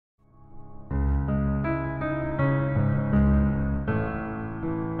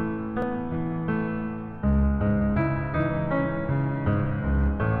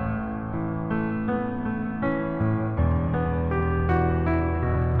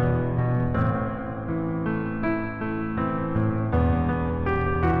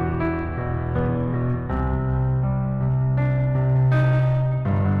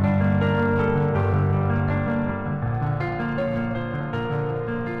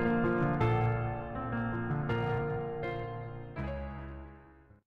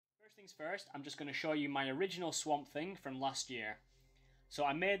First, I'm just going to show you my original Swamp Thing from last year. So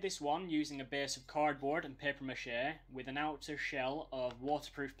I made this one using a base of cardboard and paper mache with an outer shell of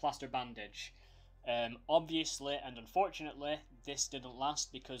waterproof plaster bandage. Obviously and unfortunately this didn't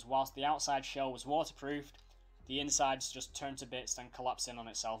last because whilst the outside shell was waterproofed, the insides just turned to bits and collapsed in on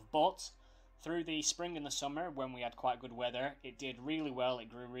itself. But through the spring and the summer, when we had quite good weather, it did really well, it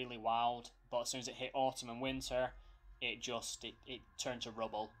grew really wild, but as soon as it hit autumn and winter, it turned to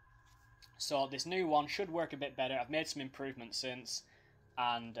rubble. So this new one should work a bit better. I've made some improvements since,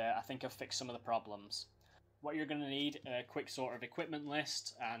 and I think I've fixed some of the problems. What you're going to need, a quick sort of equipment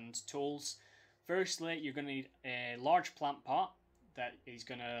list and tools. Firstly, you're going to need a large plant pot that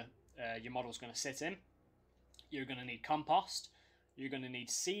your model's going to sit in. You're going to need compost. You're going to need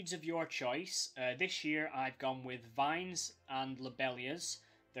seeds of your choice. This year I've gone with vines and lobelias.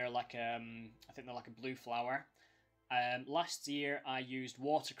 They're like I think they're like a blue flower. Last year I used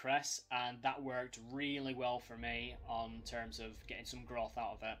watercress and that worked really well for me on terms of getting some growth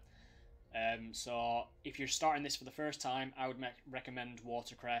out of it. So if you're starting this for the first time, I would recommend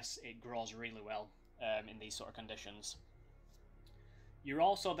watercress. It grows really well in these sort of conditions. You're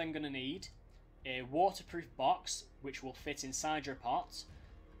also then going to need a waterproof box which will fit inside your pot.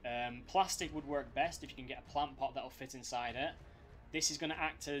 Plastic would work best if you can get a plant pot that will fit inside it. This is going to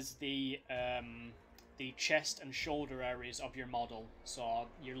act as the chest and shoulder areas of your model, so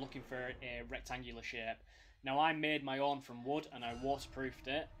you're looking for a rectangular shape. Now I made my own from wood and I waterproofed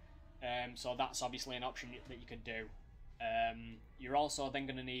it, so that's obviously an option that you could do. You're also then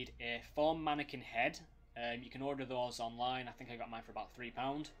going to need a foam mannequin head. You can order those online. I think I got mine for about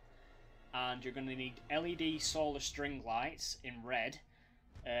 £3. And you're going to need LED solar string lights in red.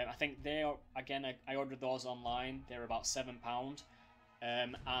 I think I ordered those online. They're about £7.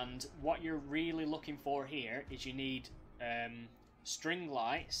 And what you're really looking for here is you need string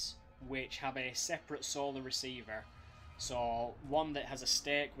lights which have a separate solar receiver. So one that has a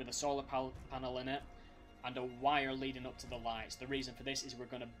stake with a solar panel in it and a wire leading up to the lights. The reason for this is we're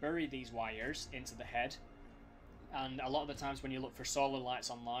going to bury these wires into the head. And a lot of the times when you look for solar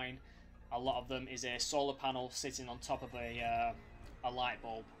lights online, a lot of them is a solar panel sitting on top of a light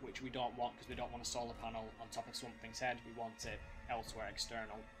bulb, which we don't want because we don't want a solar panel on top of Swamp Thing's head. We want it elsewhere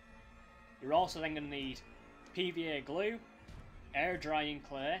external. You're also then going to need PVA glue, air drying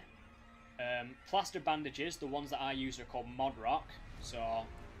clay, plaster bandages. The ones that I use are called Mod Rock. So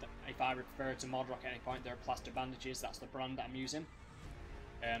if I refer to Mod Rock at any point, they're plaster bandages. That's the brand that I'm using.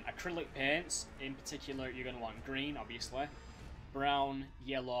 Acrylic paints, in particular, you're going to want green, obviously, brown,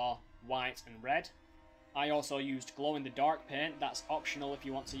 yellow, white and red. I also used glow-in-the-dark paint. That's optional if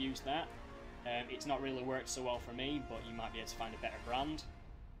you want to use that. It's not really worked so well for me, but you might be able to find a better brand.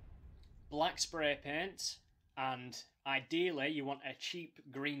 Black spray paint, and ideally you want a cheap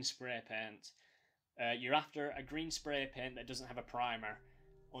green spray paint. You're after a green spray paint that doesn't have a primer.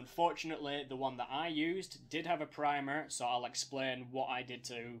 Unfortunately, the one that I used did have a primer, so I'll explain what I did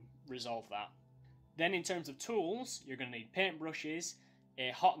to resolve that. Then in terms of tools, you're going to need paint brushes, a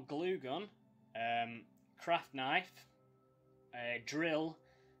hot glue gun, craft knife, a drill,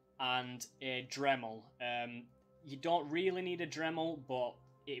 and a Dremel. You don't really need a Dremel, but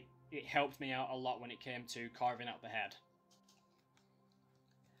it helped me out a lot when it came to carving out the head.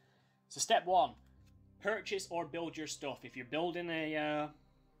 So step 1, purchase or build your stuff. If you're building a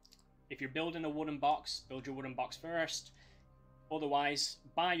wooden box, build your wooden box first. Otherwise,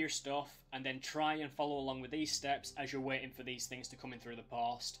 buy your stuff and then try and follow along with these steps as you're waiting for these things to come in through the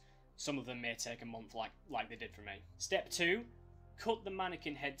post. Some of them may take a month like they did for me. Step 2, cut the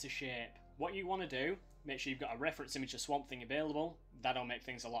mannequin head to shape. What you want to do, make sure you've got a reference image of Swamp Thing available. That'll make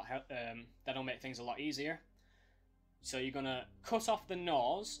things a lot easier. So you're going to cut off the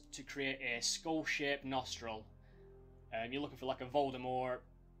nose to create a skull-shaped nostril. You're looking for like a Voldemort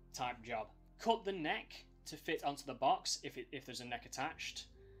type job. Cut the neck to fit onto the box if there's a neck attached.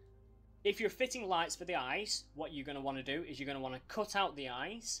 If you're fitting lights for the eyes, what you're going to want to do is you're going to want to cut out the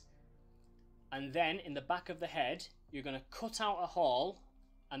eyes, and then in the back of the head you're going to cut out a hole,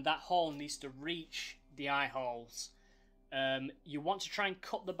 and that hole needs to reach the eye holes. You want to try and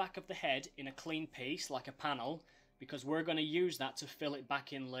cut the back of the head in a clean piece like a panel, because we're going to use that to fill it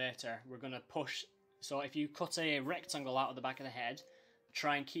back in later. We're going to push, so if you cut a rectangle out of the back of the head,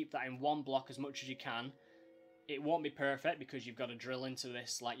 try and keep that in one block as much as you can. It won't be perfect because you've got to drill into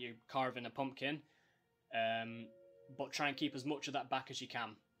this like you're carving a pumpkin, but try and keep as much of that back as you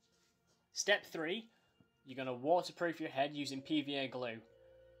can. Step 3, you're going to waterproof your head using PVA glue.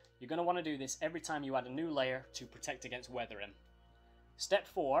 You're going to want to do this every time you add a new layer to protect against weathering. Step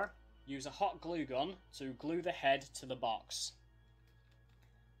 4, use a hot glue gun to glue the head to the box.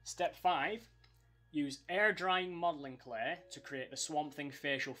 Step 5. Use air drying modelling clay to create the Swamp Thing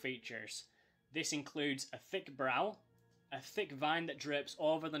facial features. This includes a thick brow, a thick vine that drapes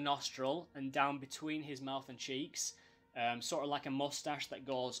over the nostril and down between his mouth and cheeks, sort of like a moustache that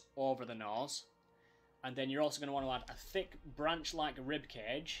goes over the nose. And then you're also going to want to add a thick branch-like rib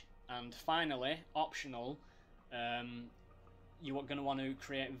cage, and finally, optional, you're going to want to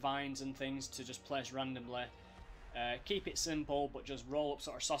create vines and things to just place randomly. Keep it simple, but just roll up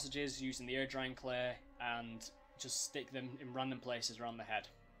sort of sausages using the air drying clay and just stick them in random places around the head.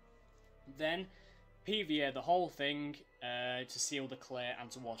 Then PVA the whole thing to seal the clay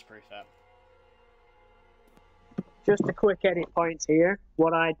and to waterproof it. Just a quick edit point here.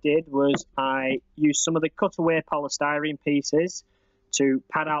 What I did was I used some of the cutaway polystyrene pieces to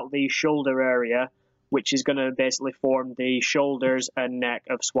pad out the shoulder area, which is going to basically form the shoulders and neck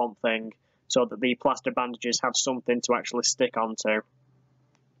of Swamp Thing, so that the plaster bandages have something to actually stick onto.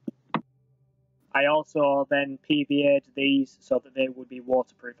 I also then PVA'd these so that they would be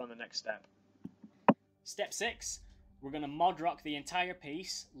waterproof on the next step. Step 6. We're going to mod rock the entire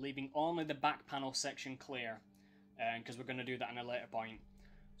piece, leaving only the back panel section clear, because we're going to do that in a later point.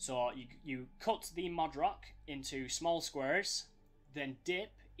 So you cut the mod rock into small squares, then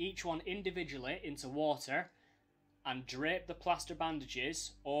dip each one individually into water, and drape the plaster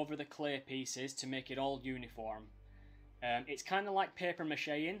bandages over the clay pieces to make it all uniform. It's kind of like paper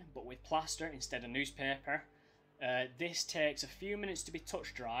macheing, but with plaster instead of newspaper. This takes a few minutes to be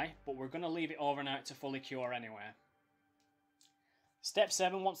touch dry, but we're going to leave it overnight to fully cure anyway. Step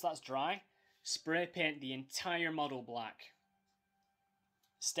 7, once that's dry, spray paint the entire model black.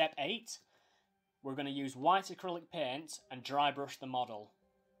 Step 8, we're going to use white acrylic paint and dry brush the model.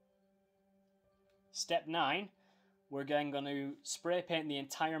 Step 9, we're going to spray paint the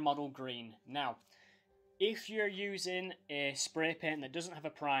entire model green. Now, if you're using a spray paint that doesn't have a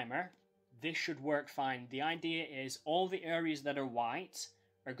primer, this should work fine. The idea is all the areas that are white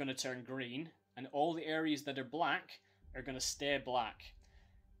are going to turn green, and all the areas that are black are going to stay black.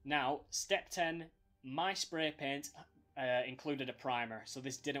 Now, step 10, my spray paint included a primer, so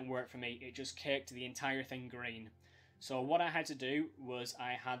this didn't work for me. It just caked the entire thing green. So what I had to do was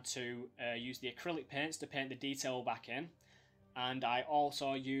I had to use the acrylic paints to paint the detail back in, and I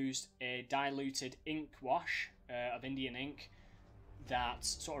also used a diluted ink wash of Indian ink that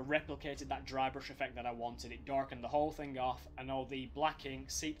sort of replicated that dry brush effect that I wanted. It darkened the whole thing off, and all the black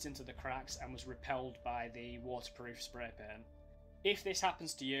ink seeped into the cracks and was repelled by the waterproof spray paint. If this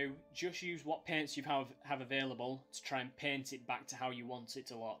happens to you, just use what paints you have available to try and paint it back to how you want it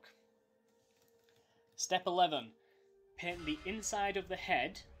to look. Step 11. Paint the inside of the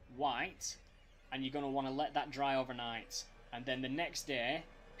head white, and you're going to want to let that dry overnight. And then the next day,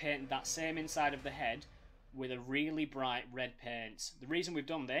 paint that same inside of the head with a really bright red paint. The reason we've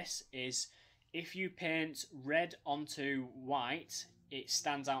done this is if you paint red onto white, it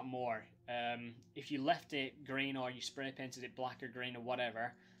stands out more. If you left it green or you spray painted it black or green or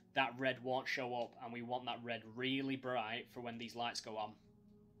whatever, that red won't show up, and we want that red really bright for when these lights go on.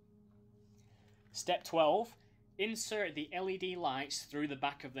 Step 12. Insert the LED lights through the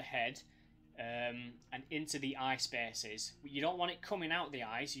back of the head and into the eye spaces. You don't want it coming out the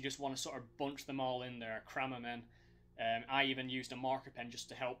eyes, you just want to sort of bunch them all in there, cram them in. I even used a marker pen just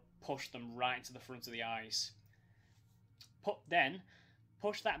to help push them right into the front of the eyes. Then,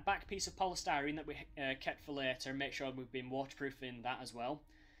 push that back piece of polystyrene that we kept for later, make sure we've been waterproofing that as well,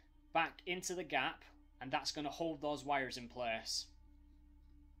 back into the gap, and that's going to hold those wires in place.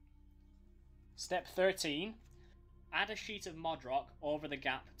 Step 13. Add a sheet of Mod Rock over the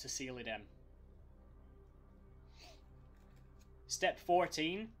gap to seal it in. Step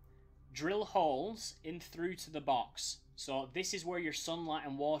 14. Drill holes in through to the box. So this is where your sunlight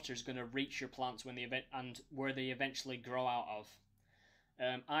and water is going to reach your plants when where they eventually grow out of.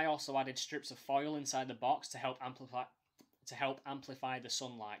 I also added strips of foil inside the box to help amplify the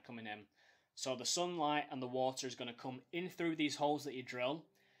sunlight coming in. So the sunlight and the water is going to come in through these holes that you drill,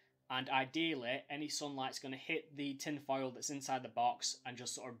 and ideally any sunlight's going to hit the tin foil that's inside the box and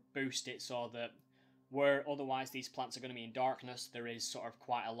just sort of boost it, so that where otherwise these plants are going to be in darkness, there is sort of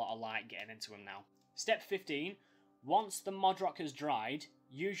quite a lot of light getting into them now. Step 15. Once the Mod Rock has dried,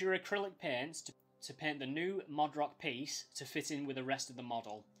 use your acrylic paints to paint the new Mod Rock piece to fit in with the rest of the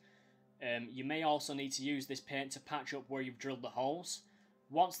model. You may also need to use this paint to patch up where you've drilled the holes.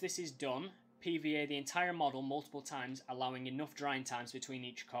 Once this is done, PVA the entire model multiple times, allowing enough drying times between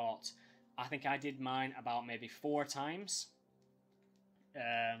each coat. I think I did mine about maybe 4 times.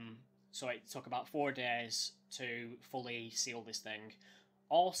 So it took about 4 days to fully seal this thing.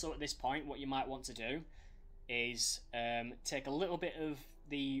 Also at this point, what you might want to do is take a little bit of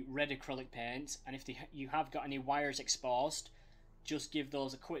the red acrylic paint, and if you have got any wires exposed, just give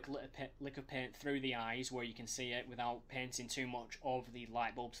those a quick lick of paint through the eyes where you can see it without painting too much over the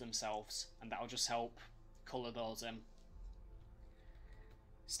light bulbs themselves, and that'll just help colour those in.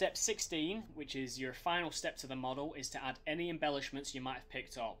 Step 16, which is your final step to the model, is to add any embellishments you might have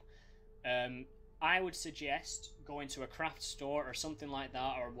picked up. I would suggest going to a craft store or something like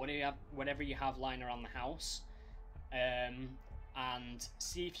that, or whatever you have lying around the house, and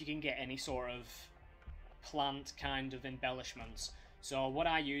see if you can get any sort of plant kind of embellishments. So what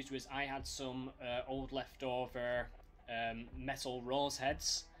I used was I had some old leftover metal rose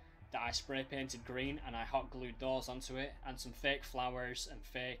heads that I spray painted green, and I hot glued those onto it, and some fake flowers and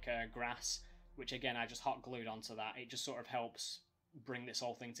fake grass, which again I just hot glued onto that. It just sort of helps bring this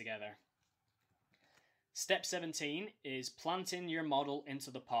whole thing together. Step 17 is planting your model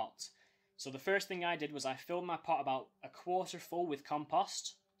into the pot. So the first thing I did was I filled my pot about a quarter full with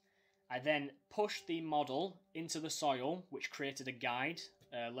compost. I then pushed the model into the soil, which created a guide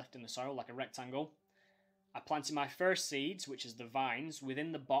left in the soil like a rectangle. I planted my first seeds, which is the vines,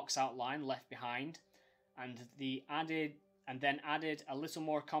 within the box outline left behind, and then added a little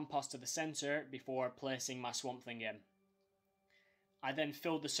more compost to the centre before placing my swamp thing in. I then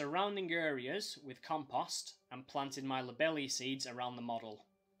filled the surrounding areas with compost and planted my lobelia seeds around the model.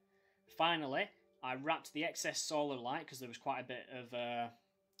 Finally, I wrapped the excess solar light, because there was quite a bit of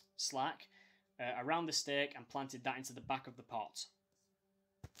slack, around the stake and planted that into the back of the pot.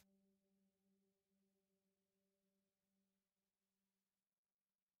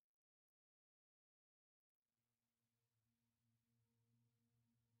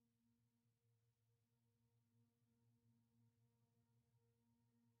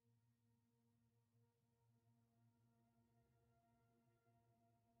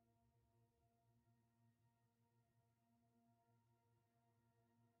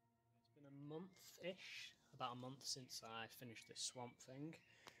 A month-ish, about a month since I finished this swamp thing.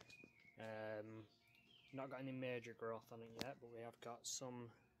 Not got any major growth on it yet, but we have got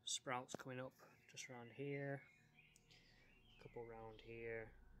some sprouts coming up just around here, a couple around here,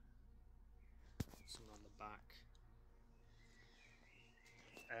 some on the back.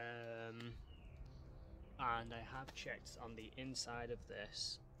 And I have checked on the inside of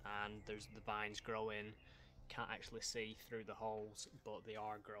this, and there's the vines growing. Can't actually see through the holes, but they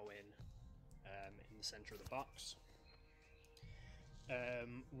are growing in the centre of the box.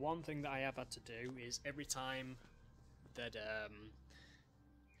 One thing that I have had to do is every time that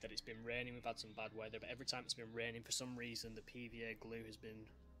it's been raining, we've had some bad weather, but every time it's been raining, for some reason the PVA glue has been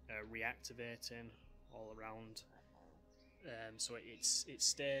reactivating all around. So it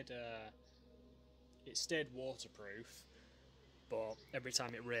stayed waterproof, but every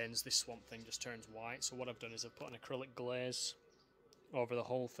time it rains this swamp thing just turns white. So what I've done is I've put an acrylic glaze over the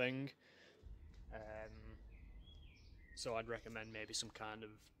whole thing. So I'd recommend maybe some kind of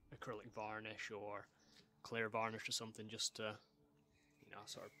acrylic varnish or clear varnish or something, just to,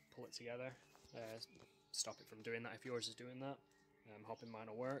 sort of pull it together, stop it from doing that if yours is doing that. I'm hoping mine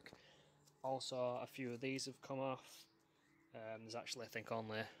will work. Also, a few of these have come off. There's actually, I think,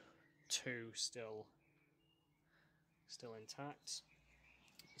 only 2 still intact.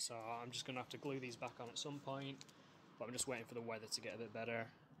 So I'm just going to have to glue these back on at some point, but I'm just waiting for the weather to get a bit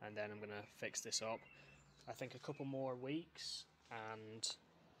better, and then I'm going to fix this up. I think a couple more weeks, and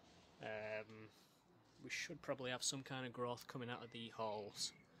we should probably have some kind of growth coming out of the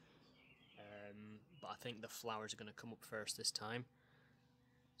holes. But I think the flowers are going to come up first this time.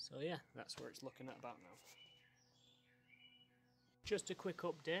 So yeah, that's where it's looking at about now. Just a quick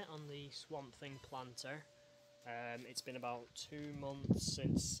update on the Swamp Thing planter. It's been about 2 months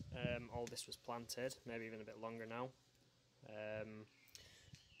since all this was planted, maybe even a bit longer now.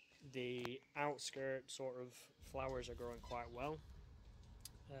 The outskirt sort of flowers are growing quite well.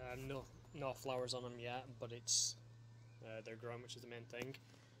 No flowers on them yet, but they're growing, which is the main thing.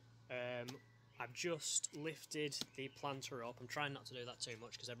 I've just lifted the planter up. I'm trying not to do that too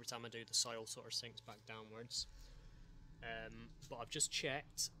much, because every time I do, the soil sort of sinks back downwards. But I've just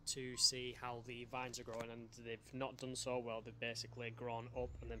checked to see how the vines are growing, and they've not done so well. They've basically grown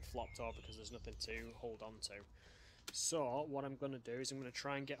up and then flopped over because there's nothing to hold on to. So what I'm going to do is I'm going to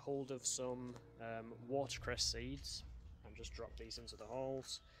try and get hold of some watercress seeds and just drop these into the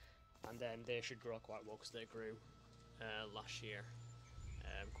holes, and then they should grow quite well because they grew last year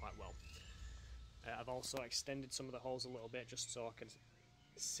quite well. I've also extended some of the holes a little bit just so I can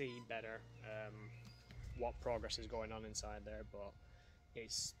see better what progress is going on inside there, but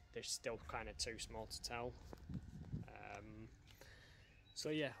they're still kind of too small to tell. So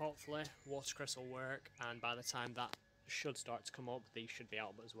yeah, hopefully watercress will work, and by the time that should start to come up. These should be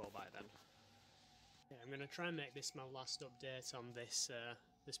out as well by then. Yeah, I'm going to try and make this my last update on this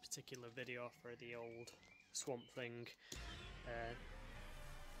this particular video for the old Swamp Thing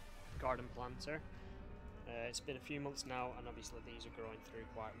garden planter. It's been a few months now, and obviously these are growing through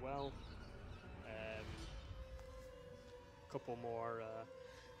quite well. Couple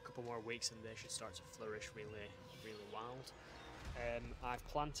more weeks and they should start to flourish really wild. I've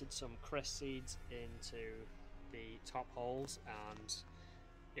planted some cress seeds into the top holes, and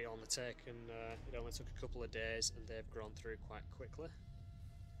it only took a couple of days, and they've grown through quite quickly.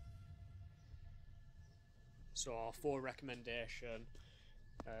 So for recommendation,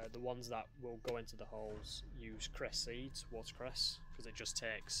 the ones that will go into the holes, use cress seeds, watercress, because it just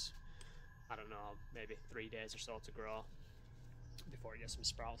takes, I don't know, maybe 3 days or so to grow before it gets some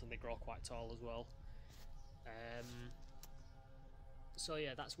sprouts, and they grow quite tall as well. So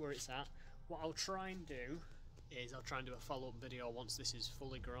yeah, that's where it's at. What I'll try and do is I'll try and do a follow-up video once this is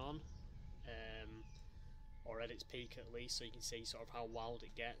fully grown, or at its peak at least, so you can see sort of how wild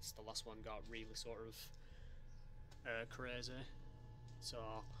it gets. The last one got really sort of crazy.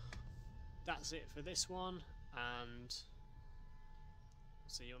 So that's it for this one, and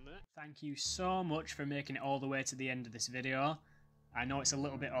see you on the next. Thank you so much for making it all the way to the end of this video. I know it's a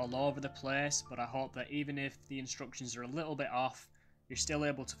little bit all over the place, but I hope that even if the instructions are a little bit off, you're still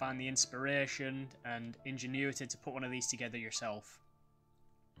able to find the inspiration and ingenuity to put one of these together yourself.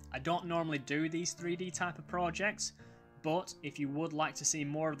 I don't normally do these 3D type of projects, but if you would like to see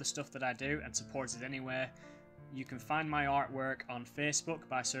more of the stuff that I do and support it anyway, you can find my artwork on Facebook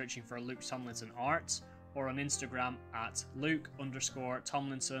by searching for Luke Tomlinson Art, or on Instagram at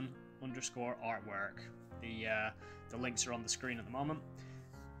Luke_Tomlinson_artwork. The links are on the screen at the moment.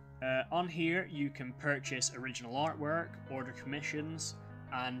 On here you can purchase original artwork, order commissions,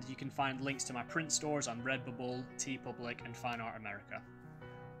 and you can find links to my print stores on Redbubble, TeePublic and Fine Art America.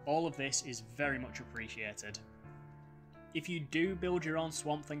 All of this is very much appreciated. If you do build your own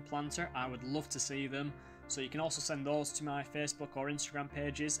Swamp Thing planter, I would love to see them, so you can also send those to my Facebook or Instagram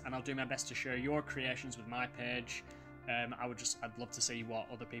pages, and I'll do my best to share your creations with my page. I'd love to see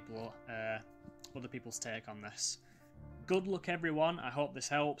what other people's take on this. Good luck everyone, I hope this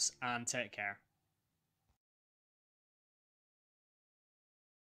helps, and take care.